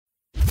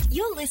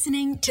You're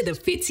listening to the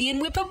Fitzy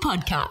and Whipper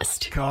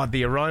podcast. God,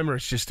 the aroma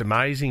is just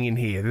amazing in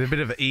here. There's a bit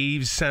of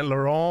Yves Saint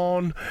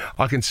Laurent.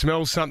 I can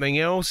smell something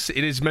else.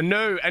 It is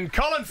Manu and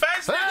Colin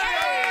Faz.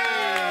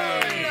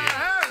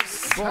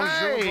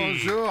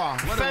 Bonjour.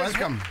 What a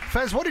welcome.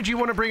 Faz, what did you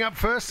want to bring up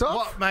first off?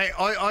 What, mate?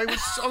 I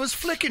was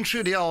flicking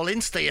through the old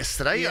Insta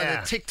yesterday on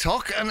the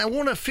TikTok, and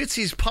one of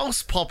Fitzy's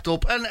posts popped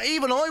up, and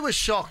even I was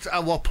shocked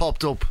at what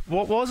popped up.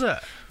 What was it?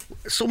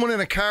 Someone in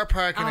a car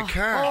park in a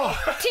car.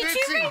 Did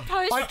you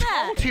repost I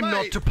that? told him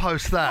not to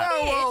post that.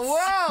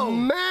 Whoa.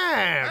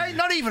 Man. Hey,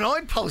 not even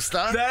I'd post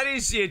that. That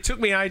is, it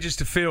took me ages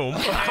to film.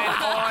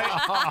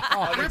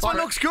 Whipper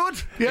looks good.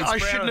 Yeah, I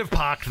brown. shouldn't have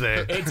parked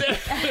there.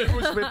 It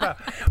was Whipper.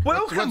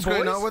 Welcome, What's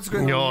going boys. on? What's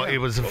going No, on? it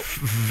was a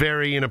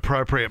very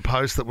inappropriate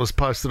post that was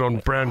posted on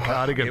Brown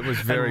Cardigan. It was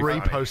very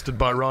and funny. reposted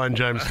by Ryan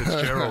James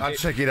Fitzgerald. I'll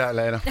check it out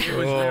later. It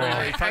was very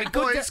Hey funny.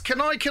 Good guys, can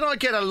I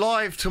get a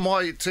live to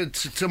my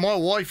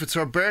wife? It's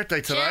her birthday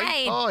today.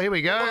 Jane. Oh, here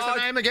we go. What's her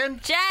name again?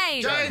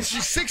 Jane. Jane.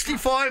 She's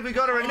 65. We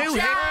got her a new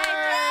hip.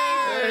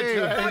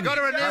 Jane. We got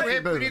her a new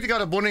hip. We need to go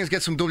to Bunnings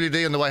get some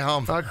WD on the way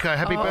home. Okay,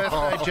 happy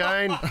birthday,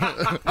 Jane.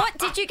 What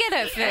did you get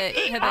her for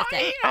her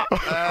birthday?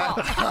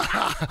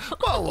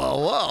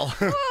 Whoa.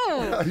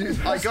 Oh.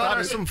 I got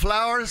her some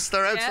flowers.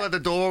 They're outside the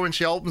door when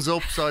she opens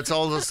up, so it's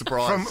all a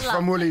surprise.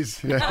 From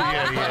Woolies.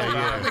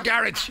 Yeah. the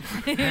garage.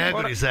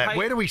 How good is that?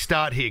 Where do we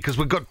start here? Because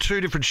we've got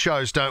two different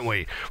shows, don't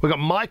we? We've got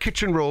My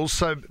Kitchen Rules.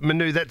 So,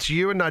 Manu, that's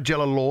you and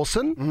Nigella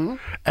Lawson.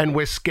 And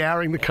we're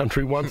scouring the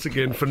country once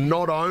again for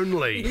not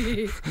only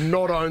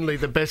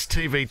the best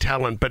TV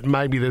talent, but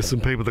maybe there's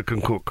some people that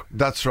can cook.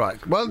 That's right.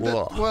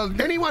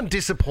 Anyone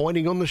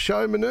disappointing on the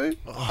show, Manu?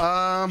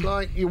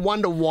 Like, you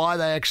wonder why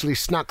they actually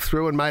snuck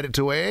through and made it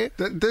to air?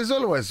 There's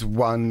always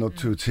one or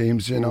two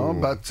teams, you know,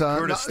 but...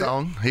 Curtis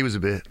Stone, he was a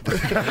bit.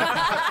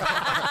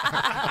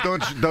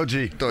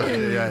 Dodgy.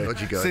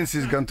 Dodgy guy. Since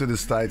he's gone to the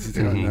States, it's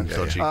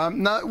Dodgy.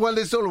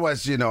 there's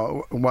always,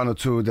 one or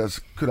two that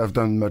could have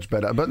done much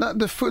better. But no,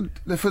 the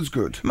food's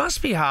good.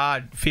 Must be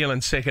hard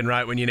feeling second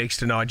rate when you're next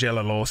to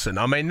Nigella Lawson.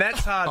 I mean, that's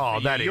hard. Oh,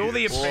 for that you. You're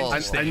is. the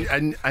apprentice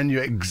there. And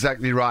you're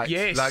exactly right.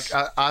 Yes. Like,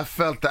 I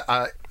felt that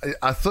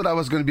I thought I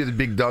was going to be the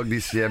big dog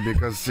this year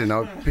because,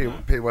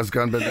 Pete was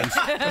gone.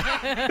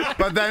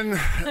 But then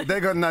they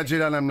got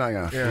Nigella and I'm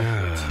like,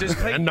 Does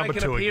Pete And number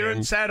make an two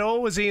appearance at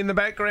all? Was he in the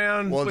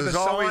background with a there's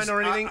sign always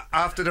or anything?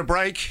 after the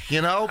break,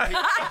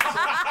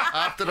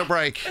 after the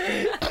break.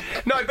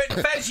 No, but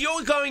Faz,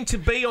 you're going to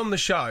be on the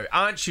show,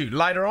 aren't you?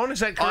 Later on, is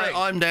that correct?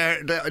 I'm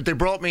there. They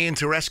brought me in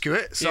to rescue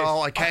it, so Yes.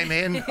 I came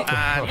in,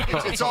 and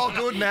it's all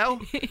good now.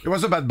 it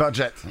was a bad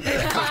budget.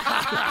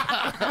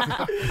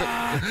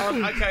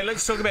 Okay,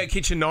 let's talk about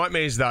Kitchen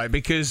Nightmares, though,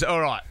 because,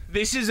 all right,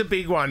 this is a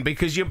big one,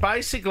 because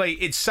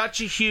it's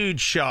such a huge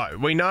show.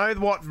 We know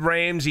what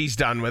Ramsey's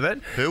done with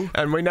it. Who?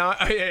 And we know,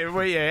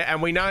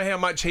 and we know how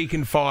much he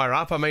can fire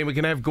up. I mean, we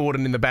can have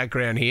Gordon in the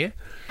background here.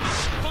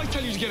 If I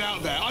tell you to get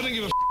out there, I don't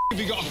give a if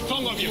you got a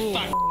thumb up your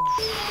back.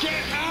 Get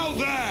out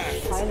there!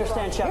 I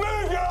understand, Chef.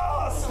 Move your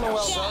ass!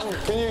 Well done.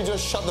 Can you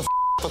just shut the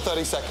for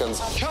 30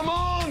 seconds? Come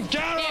on,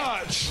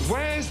 Garage!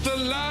 Where's the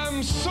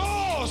lamb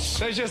sauce?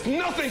 There's just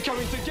nothing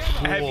coming together.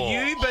 Have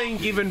you been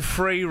given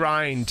free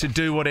rein to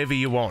do whatever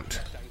you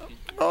want?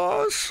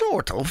 Oh,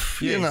 sort of.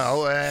 You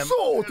know.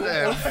 Sort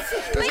of.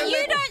 But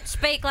you don't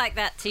speak like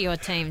that to your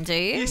team, do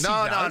you?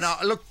 No.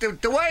 Look,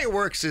 the way it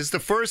works is the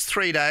first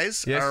 3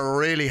 days Yes. are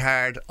really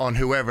hard on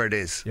whoever it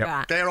is. Yep.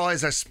 Right. Their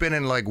eyes are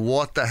spinning like,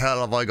 what the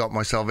hell have I got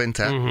myself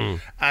into?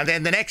 And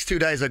then the next 2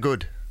 days are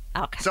good.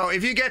 Okay. So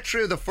if you get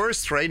through the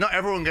first 3, not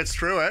everyone gets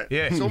through it.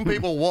 Yeah. Some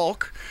people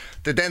walk.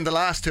 Then the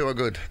last 2 are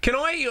good. Can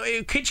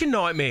Kitchen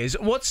Nightmares,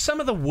 what's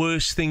some of the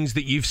worst things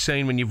that you've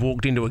seen when you've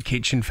walked into a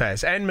kitchen,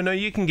 Faz? And Manu,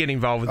 you can get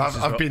involved with this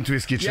as I've well. been to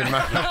his kitchen,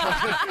 man.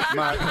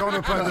 Don't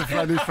open the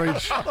bloody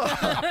fridge.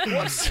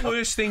 What's the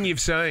worst thing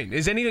you've seen?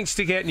 Is anything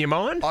stick out in your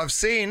mind? I've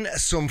seen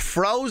some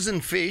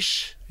frozen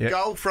fish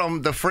go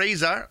from the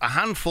freezer, a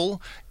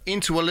handful,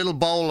 into a little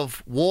bowl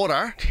of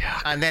water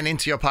and then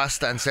into your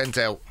pasta and sent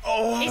out.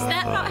 Is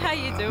that not how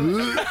you do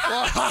it?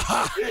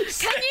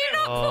 Can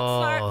you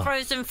not put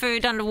frozen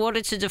food underwater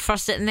to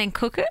defrost it and then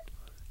cook it?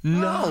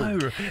 No.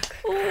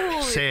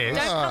 Ooh, Says,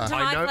 don't come to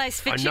my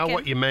place for I chicken. know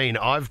what you mean.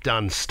 I've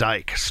done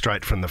steak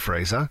straight from the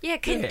freezer Yeah,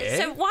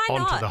 so why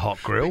onto not? the hot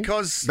grill.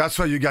 Because That's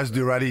what you guys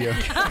do right here.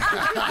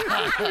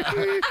 I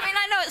mean,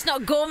 I know it's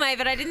not gourmet,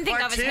 but I didn't think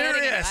I was hurting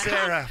bacteria, it.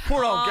 Sarah.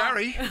 Poor old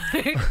Gary.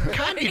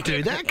 Can't you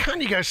do that?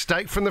 Can't you go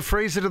steak from the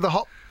freezer to the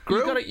hot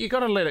grill? You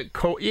got to let it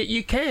cool.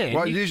 You can.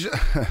 Well, usually,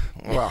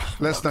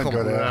 let's not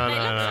go there.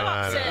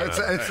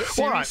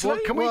 All right, well,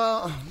 can we...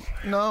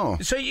 No.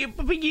 So you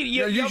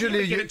usually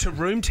usually get you- it to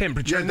room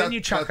temperature and then that-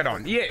 you chuck that- it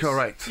on. Yes,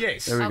 correct.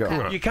 Yes, There we go.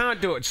 Okay. You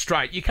can't do it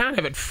straight. You can't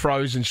have it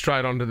frozen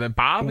straight onto the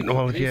barbecue.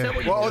 Well, Is yeah. that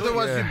what you Well, do?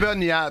 otherwise you burn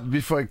the out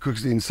before it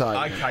cooks the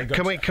inside. Okay,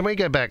 gotcha. Can we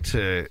go back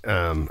to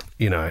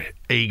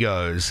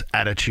egos,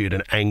 attitude,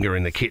 and anger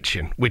in the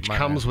kitchen, which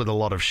comes with a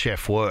lot of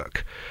chef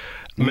work?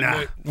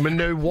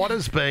 Manu, what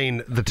has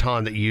been the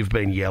time that you've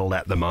been yelled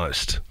at the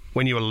most?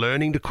 when you were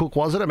learning to cook,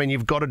 was it? I mean,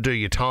 you've got to do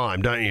your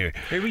time, don't you?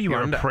 Who were you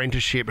Your under?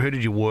 Apprenticeship. Who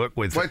did you work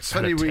with? Well, it's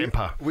Had a funny.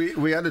 temper?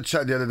 We had a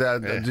chat the other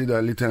day. I did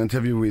a little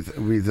interview with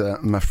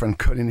my friend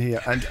Colin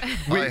here, and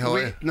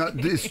no,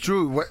 it's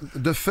true.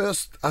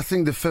 I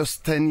think the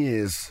first 10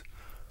 years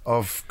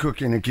of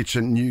cooking in the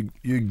kitchen,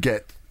 you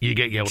get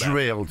yelled at.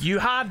 drilled. You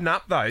harden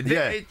up though.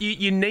 Yeah.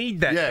 You need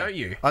that, don't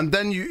you? And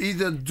then you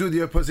either do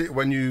the opposite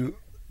when you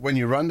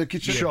run the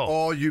kitchen, Sure.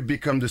 or you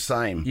become the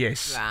same.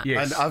 Yes. Right.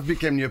 Yes. And I've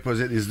become the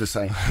opposite. Is the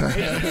same.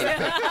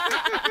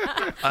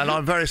 And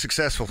I'm very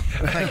successful.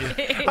 Thank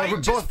you.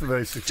 We're both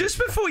very successful. Just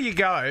before you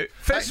go,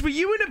 first, were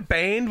you in a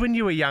band when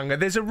you were younger?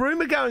 There's a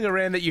rumour going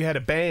around that you had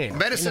a band.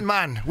 Medicine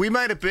Man. We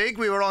made it big.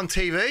 We were on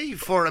TV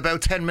for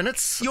about 10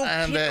 minutes. You're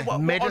and, kidding.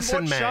 On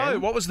Medicine what Man? show?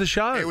 What was the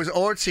show? It was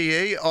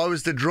RTE. I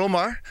was the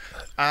drummer,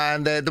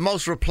 and the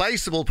most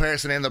replaceable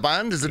person in the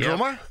band is the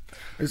drummer.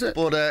 Is it?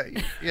 But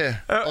yeah.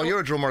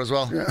 You're a drummer as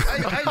well.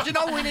 Hey, you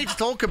know what we need to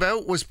talk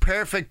about was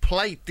Perfect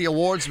Plate, the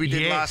awards we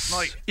did last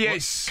night.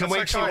 Yes. Can we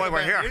actually why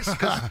we're here?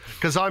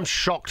 Because I'm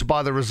shocked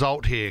by the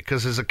result here,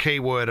 because there's a key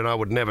word and I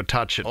would never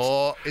touch it.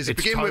 Or is it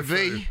It's begin with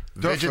tofu. V?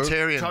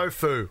 Vegetarian.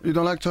 Tofu. You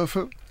don't like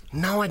tofu?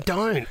 No, I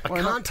don't.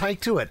 I can't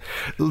take to it.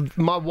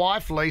 My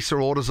wife, Lisa,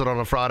 orders it on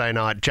a Friday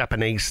night,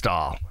 Japanese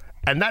style.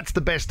 And that's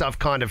the best I've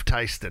kind of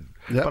tasted.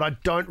 Yep. But I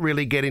don't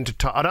really get into...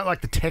 I don't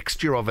like the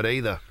texture of it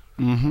either.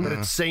 Mm-hmm. But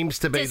it seems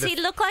to be... Does he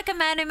look like a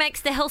man who makes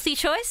the healthy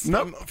choice?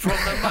 No, from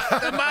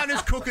the man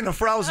who's cooking a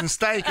frozen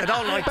steak. I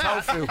don't like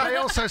tofu. They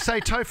also say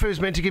tofu is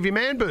meant to give you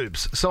man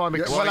boobs. So I'm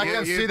excited. Well, I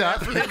can see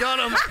that. Definitely got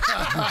him.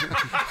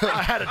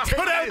 I had it 10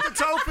 Put out years-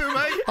 the tofu,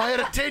 mate. I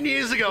had it 10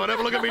 years ago, and have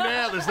a look at me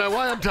now. There's no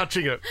way I'm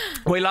touching it.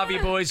 We love you,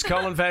 boys.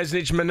 Colin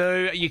Fasnich,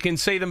 Manu. You can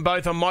see them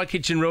both on My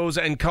Kitchen Rules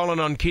and Colin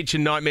on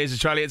Kitchen Nightmares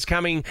Australia. It's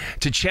coming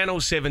to Channel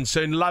 7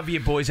 soon. Love you,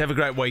 boys. Have a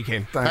great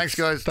weekend. Thanks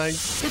guys.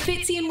 Thanks. The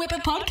Fitzy and Whipper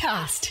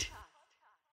podcast.